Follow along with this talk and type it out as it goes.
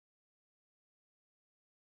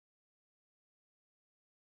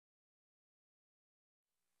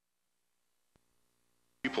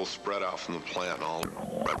People spread out from the plant in all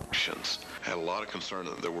directions. Had a lot of concern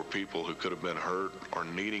that there were people who could have been hurt or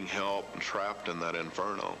needing help and trapped in that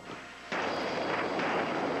inferno.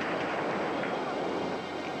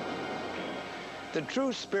 The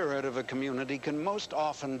true spirit of a community can most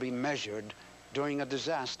often be measured during a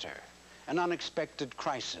disaster. An unexpected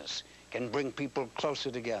crisis can bring people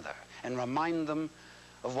closer together and remind them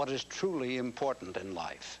of what is truly important in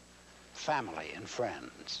life, family and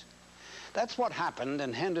friends. That's what happened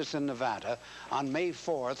in Henderson, Nevada on May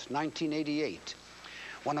 4th, 1988,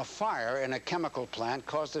 when a fire in a chemical plant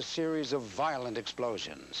caused a series of violent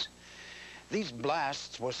explosions. These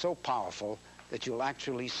blasts were so powerful that you'll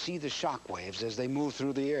actually see the shock waves as they move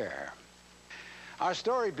through the air. Our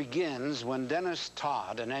story begins when Dennis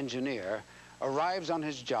Todd, an engineer, arrives on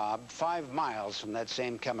his job 5 miles from that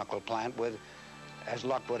same chemical plant with, as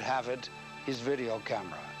luck would have it, his video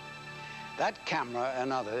camera. That camera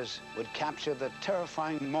and others would capture the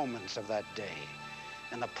terrifying moments of that day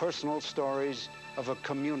and the personal stories of a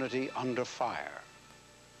community under fire.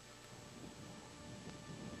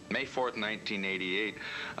 May 4th, 1988,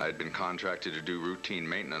 I had been contracted to do routine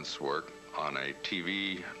maintenance work on a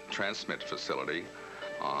TV transmit facility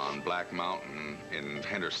on Black Mountain in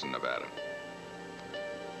Henderson, Nevada.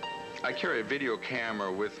 I carry a video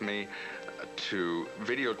camera with me to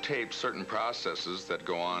videotape certain processes that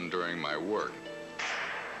go on during my work.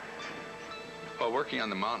 While working on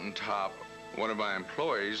the mountaintop, one of my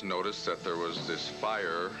employees noticed that there was this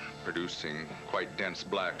fire producing quite dense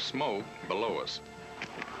black smoke below us.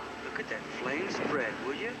 Look at that flame spread,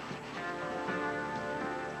 will you?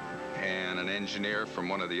 And an engineer from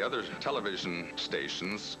one of the other television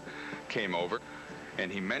stations came over,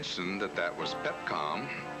 and he mentioned that that was Pepcon,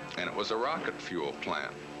 and it was a rocket fuel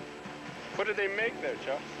plant. What do they make there,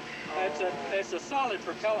 Chuck? It's a solid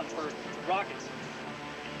propellant for rockets.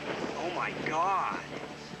 Oh my God!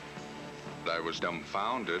 I was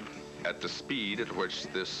dumbfounded at the speed at which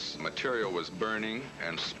this material was burning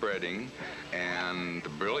and spreading, and the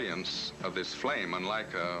brilliance of this flame,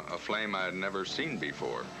 unlike a flame I had never seen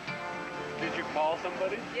before. Did you call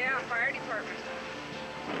somebody? Yeah, fire department.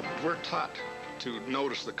 We're taught to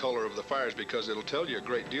notice the color of the fires because it'll tell you a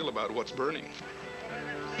great deal about what's burning.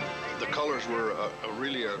 The colors were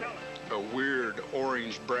really a weird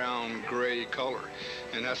orange, brown, gray color,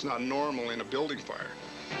 and that's not normal in a building fire.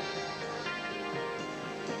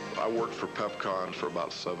 I worked for Pepcon for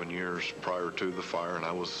about 7 years prior to the fire, and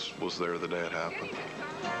I was there the day it happened.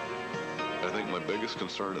 I think my biggest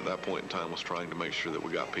concern at that point in time was trying to make sure that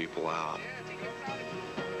we got people out.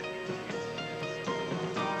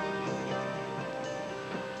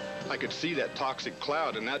 I could see that toxic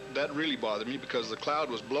cloud, and that really bothered me because the cloud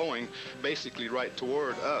was blowing basically right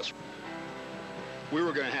toward us. We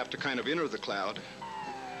were going to have to kind of enter the cloud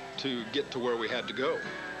to get to where we had to go.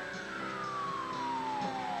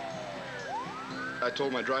 I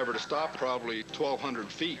told my driver to stop probably 1,200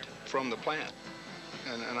 feet from the plant.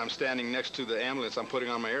 And I'm standing next to the ambulance. I'm putting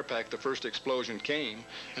on my air pack. The first explosion came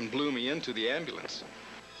and blew me into the ambulance.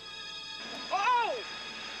 Oh!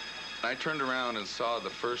 I turned around and saw the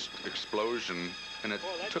first explosion, and it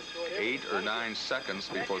took 8 or 9 seconds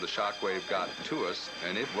before the shock wave got to us,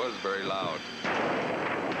 and it was very loud.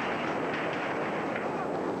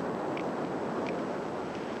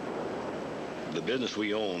 The business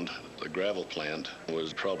we owned, the gravel plant,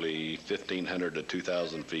 was probably 1,500 to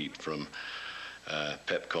 2,000 feet from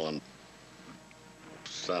Pepcon.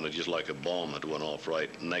 Sounded just like a bomb that went off right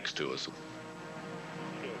next to us.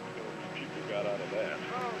 People got out of that.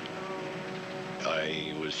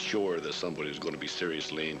 I was sure that somebody was going to be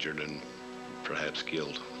seriously injured and perhaps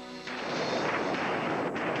killed.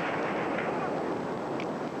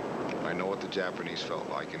 I know what the Japanese felt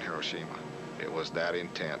like in Hiroshima. It was that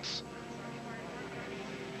intense.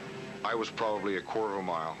 I was probably a quarter of a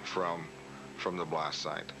mile from the blast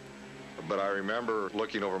site. But I remember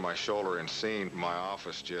looking over my shoulder and seeing my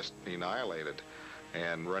office just annihilated,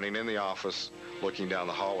 and running in the office, looking down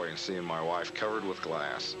the hallway and seeing my wife covered with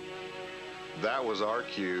glass. That was our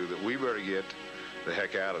cue that we better get the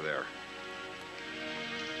heck out of there.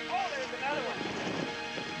 Oh, there's another one.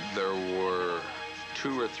 There were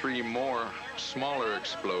 2 or 3 more smaller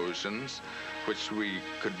explosions, which we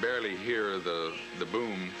could barely hear the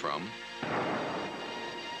boom from.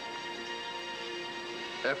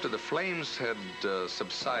 After the flames had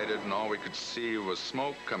subsided and all we could see was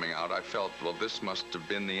smoke coming out, I felt, well, this must have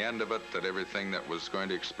been the end of it, that everything that was going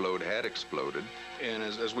to explode had exploded. And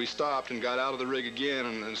as we stopped and got out of the rig again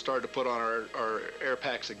and started to put on our air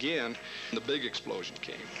packs again, the big explosion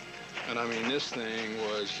came. And I mean, this thing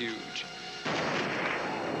was huge.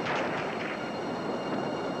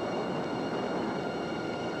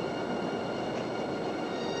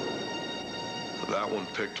 That one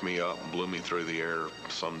picked me up and blew me through the air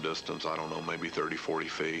some distance, I don't know, maybe 30, 40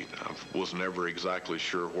 feet. I was never exactly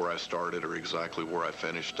sure where I started or exactly where I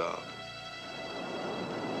finished up.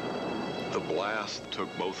 The blast took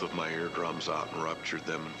both of my eardrums out and ruptured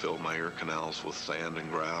them and filled my ear canals with sand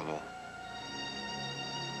and gravel.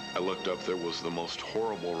 I looked up, there was the most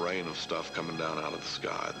horrible rain of stuff coming down out of the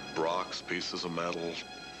sky. Rocks, pieces of metal.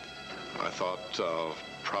 I thought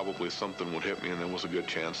probably something would hit me and there was a good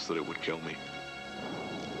chance that it would kill me.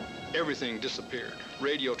 Everything disappeared.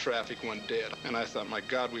 Radio traffic went dead, and I thought, my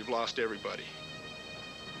God, we've lost everybody.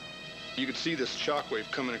 You could see this shockwave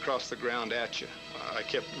coming across the ground at you. I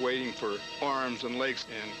kept waiting for arms and legs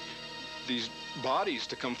and these bodies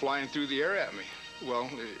to come flying through the air at me. Well,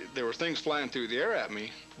 there were things flying through the air at me,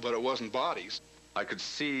 but it wasn't bodies. I could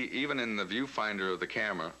see, even in the viewfinder of the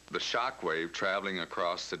camera, the shockwave traveling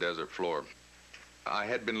across the desert floor. I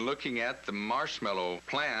had been looking at the marshmallow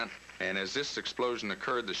plant, and as this explosion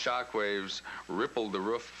occurred, the shock waves rippled the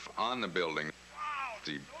roof on the building.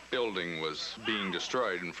 The building was being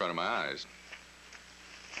destroyed in front of my eyes.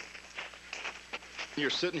 You're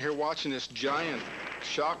sitting here watching this giant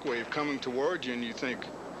shock wave coming toward you, and you think,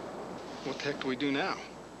 what the heck do we do now?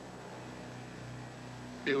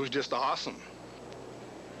 It was just awesome.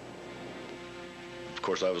 Of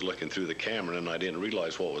course, I was looking through the camera, and I didn't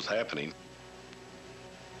realize what was happening.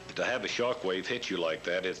 To have a shock wave hit you like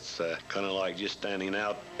that, it's kind of like just standing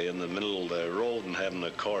out in the middle of the road and having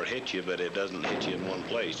a car hit you, but it doesn't hit you in one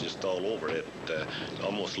place, just all over. It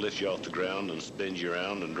almost lifts you off the ground and spins you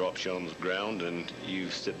around and drops you on the ground, and you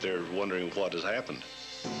sit there wondering what has happened.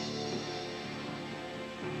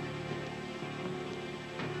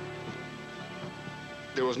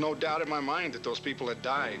 There was no doubt in my mind that those people had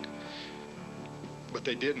died, but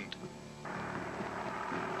they didn't.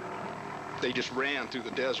 They just ran through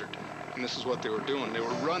the desert, and this is what they were doing. They were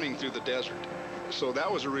running through the desert. So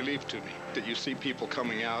that was a relief to me, that you see people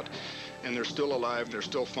coming out, and they're still alive, they're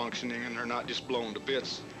still functioning, and they're not just blown to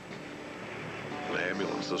bits. The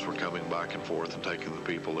ambulances were coming back and forth and taking the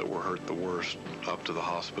people that were hurt the worst up to the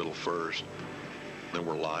hospital first. There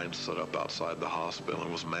were lines set up outside the hospital. It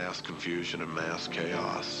was mass confusion and mass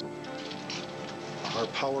chaos. Our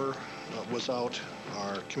power was out.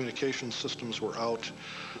 Our communication systems were out.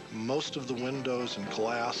 Most of the windows and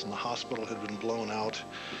glass in the hospital had been blown out.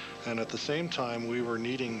 And at the same time, we were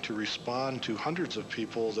needing to respond to hundreds of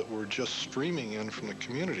people that were just streaming in from the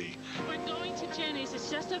community. We're going to Jenny's. It's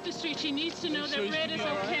just up the street. She needs to know that Red is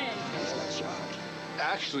okay.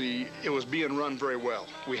 Actually, it was being run very well.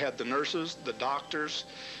 We had the nurses, the doctors,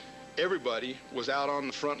 everybody was out on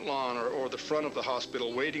the front lawn or the front of the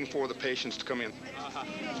hospital waiting for the patients to come in. I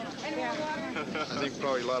think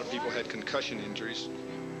probably a lot of people had concussion injuries,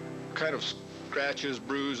 kind of scratches,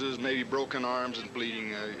 bruises, maybe broken arms and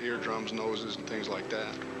bleeding eardrums, noses, and things like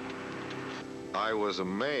that. I was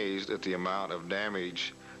amazed at the amount of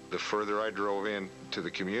damage the further I drove into the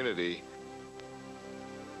community.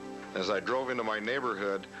 As I drove into my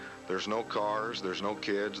neighborhood, there's no cars, there's no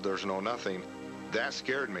kids, there's no nothing. That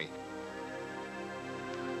scared me.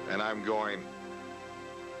 And I'm going,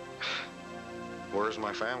 where's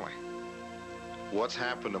my family? What's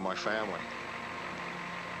happened to my family?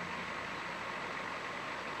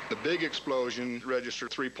 The big explosion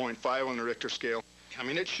registered 3.5 on the Richter scale. I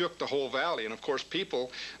mean, it shook the whole valley, and of course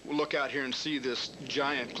people look out here and see this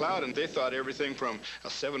giant cloud, and they thought everything from a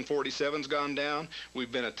 747's gone down.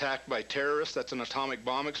 We've been attacked by terrorists. That's an atomic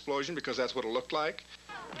bomb explosion, because that's what it looked like.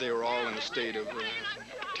 They were all in a state of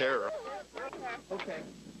terror. Okay.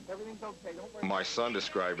 Everything's okay. Don't worry. My son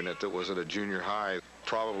describing it, that was at a junior high,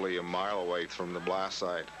 probably a mile away from the blast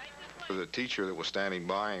site. The teacher that was standing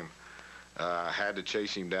by him had to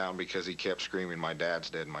chase him down because he kept screaming, "My dad's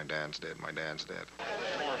dead, my dad's dead, my dad's dead."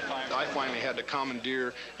 I finally had to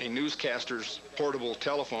commandeer a newscaster's portable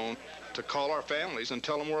telephone to call our families and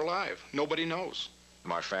tell them we're alive. Nobody knows.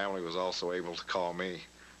 My family was also able to call me,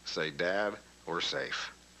 say, "Dad, we're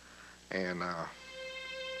safe." And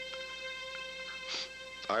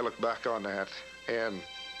I look back on that, and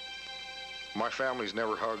my family's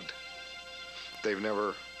never hugged. They've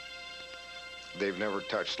never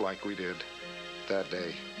touched like we did that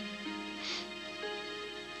day.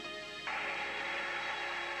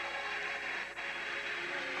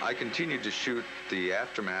 I continued to shoot the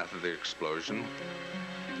aftermath of the explosion,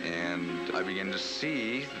 and I began to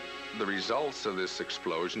see the results of this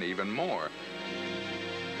explosion even more.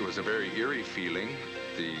 It was a very eerie feeling.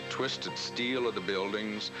 The twisted steel of the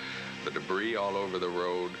buildings, the debris all over the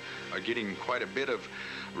road, getting quite a bit of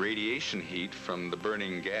radiation heat from the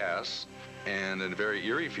burning gas, and a very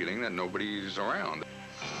eerie feeling that nobody's around.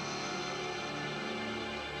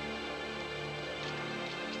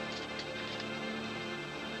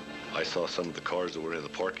 I saw some of the cars that were in the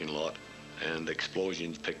parking lot, and the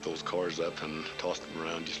explosions picked those cars up and tossed them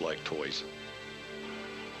around just like toys.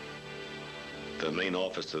 The main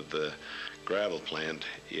office of the gravel plant,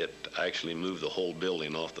 it actually moved the whole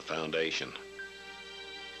building off the foundation.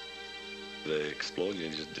 The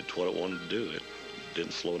explosion just did what it wanted to do. It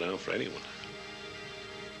didn't slow down for anyone.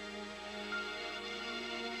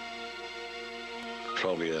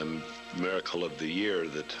 Probably a miracle of the year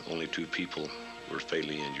that only 2 people were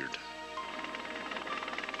fatally injured.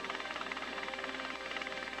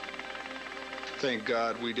 Thank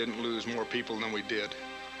God we didn't lose more people than we did.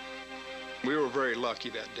 We were very lucky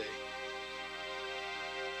that day.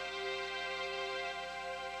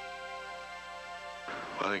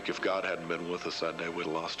 I think if God hadn't been with us that day, we'd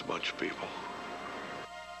have lost a bunch of people.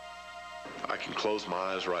 I can close my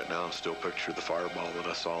eyes right now and still picture the fireball that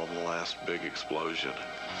I saw in the last big explosion.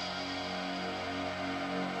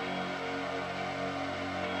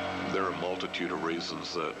 There are a multitude of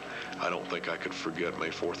reasons that I don't think I could forget May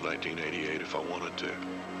 4th, 1988 if I wanted to.